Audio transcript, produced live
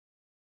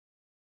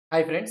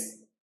Hi friends,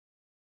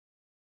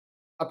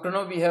 up to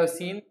now we have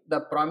seen the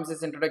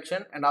promises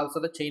introduction and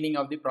also the chaining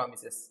of the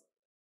promises.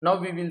 Now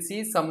we will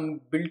see some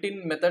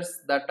built-in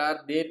methods that are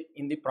there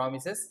in the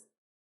promises.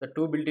 The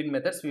two built-in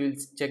methods we will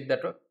check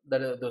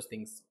those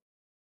things.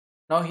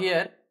 Now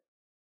here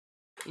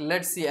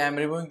let's see, I am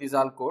removing this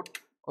all code.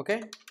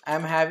 Okay, I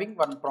am having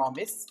one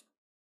promise,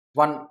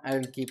 one I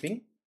will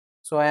keeping.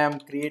 So I am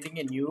creating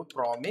a new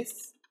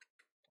promise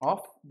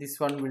of this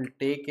one will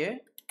take a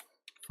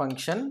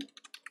function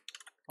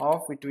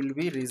of it will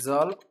be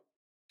resolve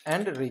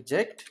and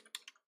reject.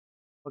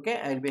 Okay,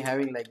 I will be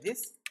having like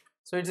this.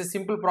 So it's a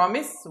simple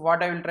promise.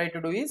 What I will try to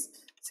do is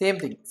same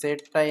thing,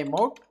 set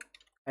timeout.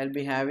 I'll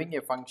be having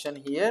a function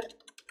here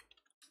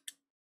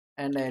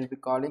and I'll be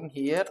calling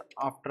here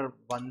after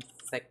 1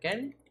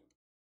 second.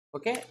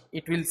 Okay,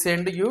 it will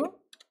send you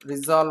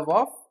resolve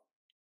of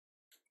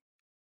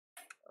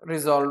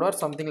resolved or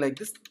something like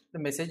this, the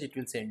message it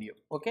will send you.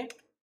 Okay,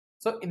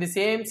 so in the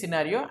same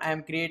scenario I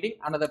am creating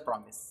another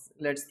promise.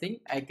 Let's think,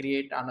 I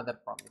create another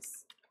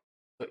promise.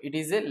 So it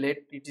is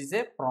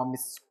a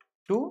promise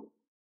 2.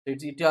 So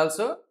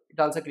it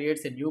also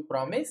creates a new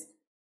promise,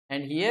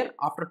 and here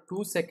after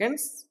 2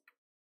 seconds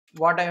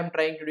what I am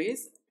trying to do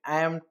is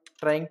I am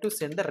trying to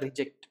send the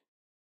reject.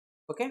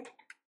 Okay,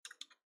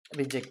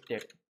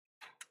 rejected.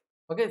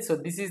 Okay, so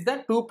this is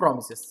the two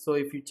promises. So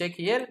if you check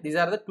here, these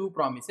are the two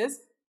promises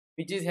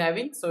which is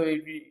having. So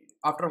if we,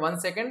 after 1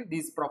 second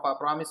this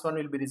promise 1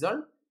 will be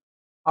resolved,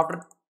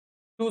 after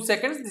 2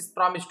 seconds this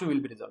promise 2 will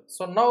be resolved.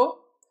 So now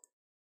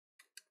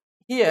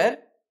here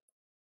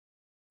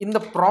in the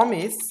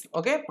promise,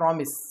 okay,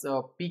 promise,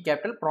 p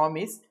capital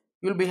promise,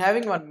 you will be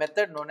having one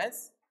method known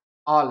as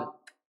all.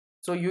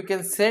 So you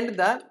can send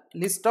the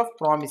list of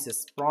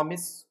promises,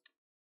 promise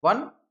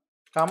 1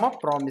 comma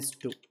promise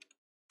 2.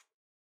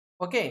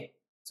 Okay,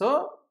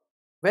 so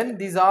when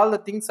these all the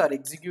things are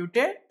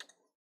executed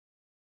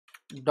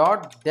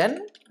dot,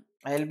 then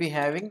I will be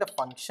having the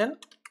function.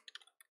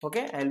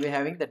 Okay, I will be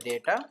having the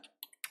data.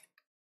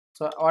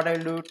 So what I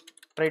will do,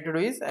 try to do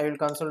is I will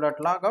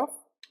console.log of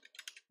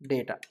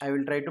data. I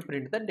will try to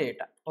print the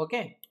data.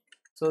 Okay,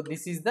 so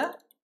this is the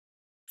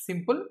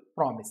simple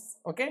promise.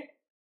 Okay,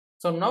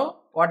 so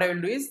now what I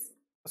will do is,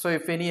 so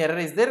if any error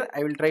is there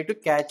I will try to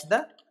catch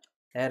the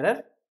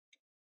error.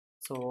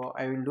 So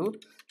I will do,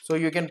 so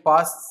you can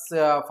pass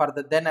for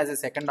the then as a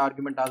second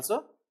argument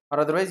also, or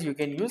otherwise you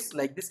can use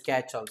like this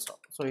catch also.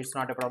 So it's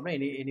not a problem,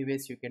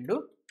 anyways you can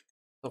do.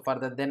 So for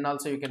the then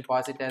also you can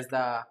pass it as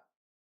the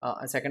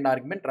a second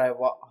argument, try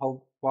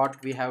how what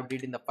we have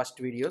did in the first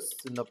videos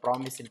in the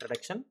promise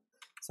introduction.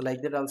 So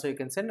like that also you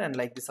can send, and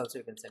like this also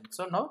you can send.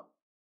 So now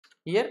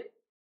here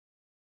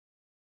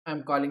I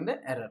am calling the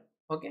error.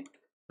 Okay,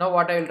 now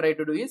what I will try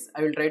to do is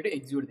I will try to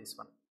execute this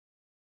one.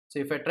 So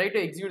if I try to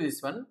execute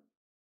this one,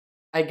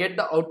 I get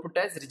the output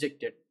as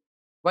rejected.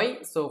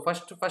 Why? So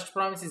first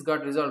promise is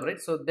got resolved, right?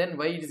 So then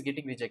why it is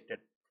getting rejected?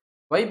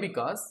 Why?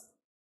 Because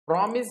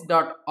promise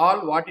dot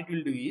all, what it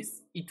will do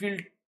is it will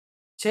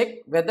check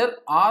whether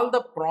all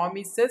the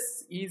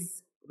promises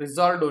is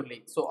resolved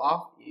only. So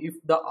if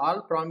the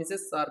all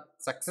promises are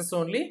success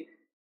only,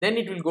 then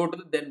it will go to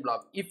the then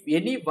block. If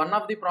any one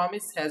of the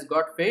promise has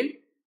got failed,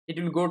 it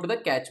will go to the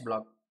catch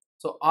block.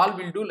 So all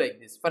will do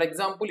like this. For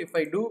example, if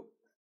I do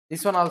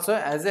this one also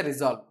as a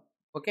resolve,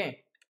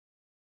 okay,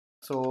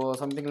 so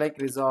something like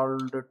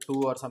resolved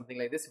 2 or something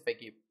like this if I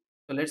keep.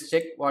 So let's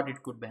check what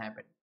it could be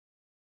happen.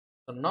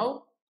 So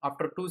now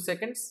after 2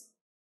 seconds,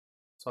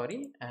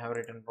 sorry, I have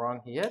written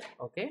wrong here.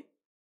 Okay,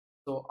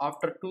 so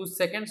after 2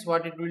 seconds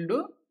what it will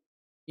do,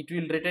 it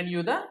will return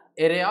you the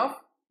array of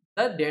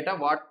the data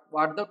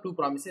what the two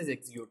promises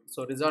execute.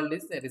 So result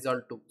is a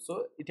result 2,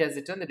 so it has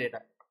returned the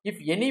data. If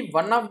any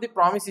one of the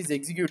promise is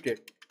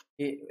executed,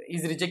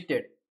 is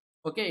rejected,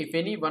 okay, if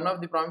any one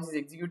of the promise is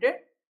executed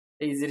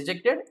is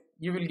rejected,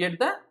 you will get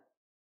the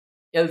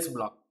else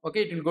block.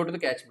 Okay, it will go to the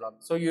catch block.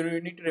 So you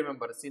need to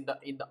remember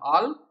in the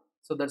all.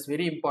 So that's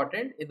very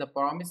important. In the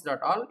promise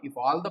dot all, if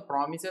all the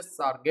promises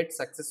are get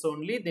success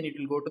only, then it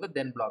will go to the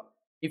then block.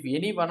 If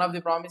any one of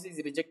the promises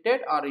is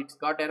rejected or it's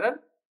got error,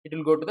 it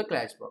will go to the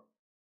catch block.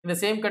 In the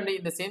same condition,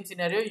 in the same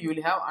scenario, you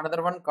will have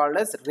another one called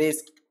as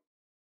race.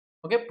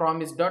 Okay,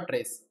 promise dot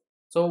race.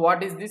 So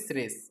what is this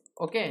race?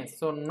 Okay,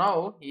 so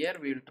now here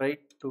we will try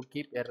to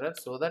keep error,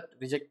 so that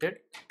rejected,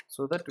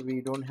 so that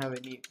we don't have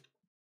any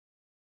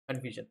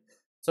confusion.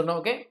 So now,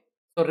 okay,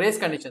 so race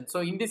condition.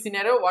 So in this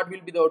scenario, what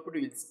will be the output?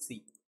 We will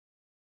see.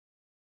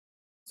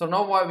 So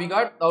now what we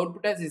got, the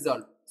output as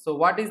result. So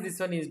what is this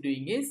one is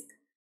doing is,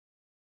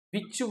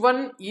 which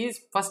one is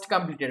first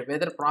completed,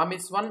 whether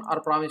promise 1 or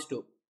promise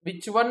 2,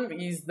 which one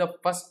is the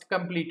first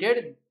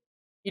completed,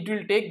 it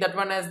will take that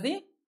one as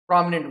the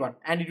prominent one,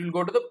 and it will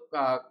go to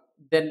the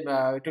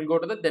it will go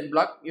to the then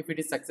block if it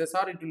is success,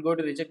 or it will go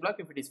to reject block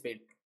if it is failed.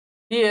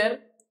 Here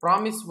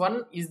promise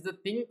 1 is the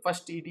thing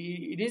first,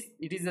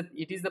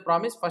 it is the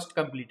promise first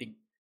completing.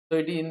 So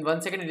it in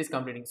 1 second it is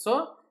completing,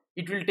 so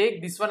it will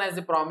take this one as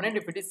the prominent.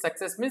 If it is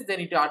success means, then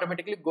it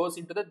automatically goes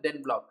into the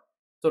then block.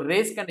 So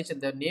race condition,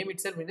 the name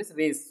itself means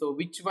race. So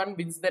which one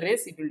wins the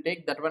race, it will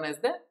take that one as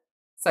the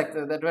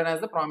success, that one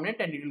has the prominent,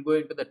 and it will go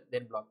into the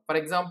then block. For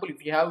example,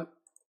 if you have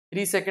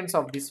 3 seconds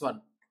of this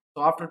one,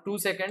 so after 2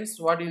 seconds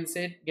what you will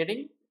say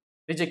getting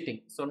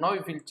rejecting. So now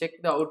if you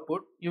check the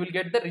output, you will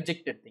get the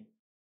rejected thing.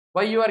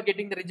 Why you are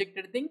getting the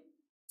rejected thing?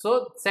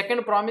 So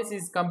second promise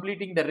is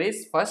completing the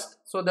race first,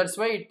 so that's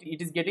why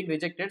it is getting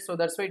rejected. So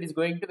that's why it is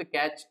going to the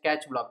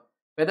catch block.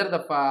 Whether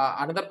the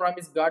another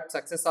promise got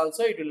success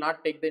also, it will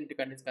not take the into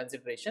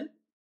consideration.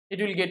 It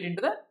will get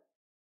into the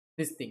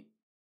this thing.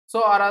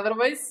 So or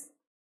otherwise,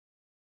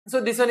 so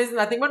this one is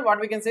nothing but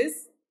what we can say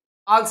is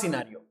all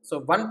scenario. So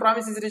one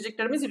promise is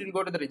rejected means it will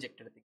go to the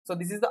rejected thing. So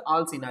this is the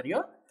all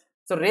scenario.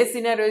 So race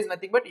scenario is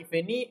nothing but if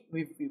any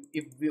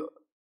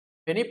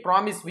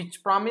promise,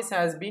 which promise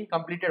has been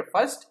completed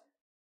first,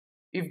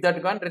 if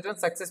that one returns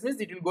success means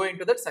it will go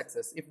into that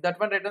success. If that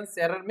one returns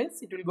error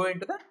means it will go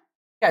into the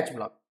catch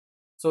block.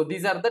 So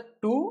these are the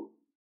two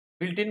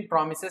built-in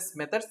promises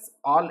methods,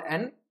 all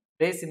and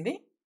race in the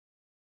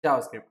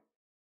JavaScript.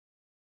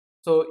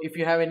 So if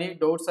you have any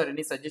doubts or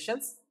any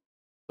suggestions,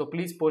 so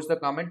please post the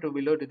comment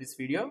below to this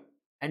video,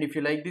 and if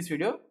you like this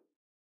video,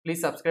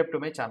 please subscribe to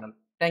my channel.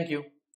 Thank you.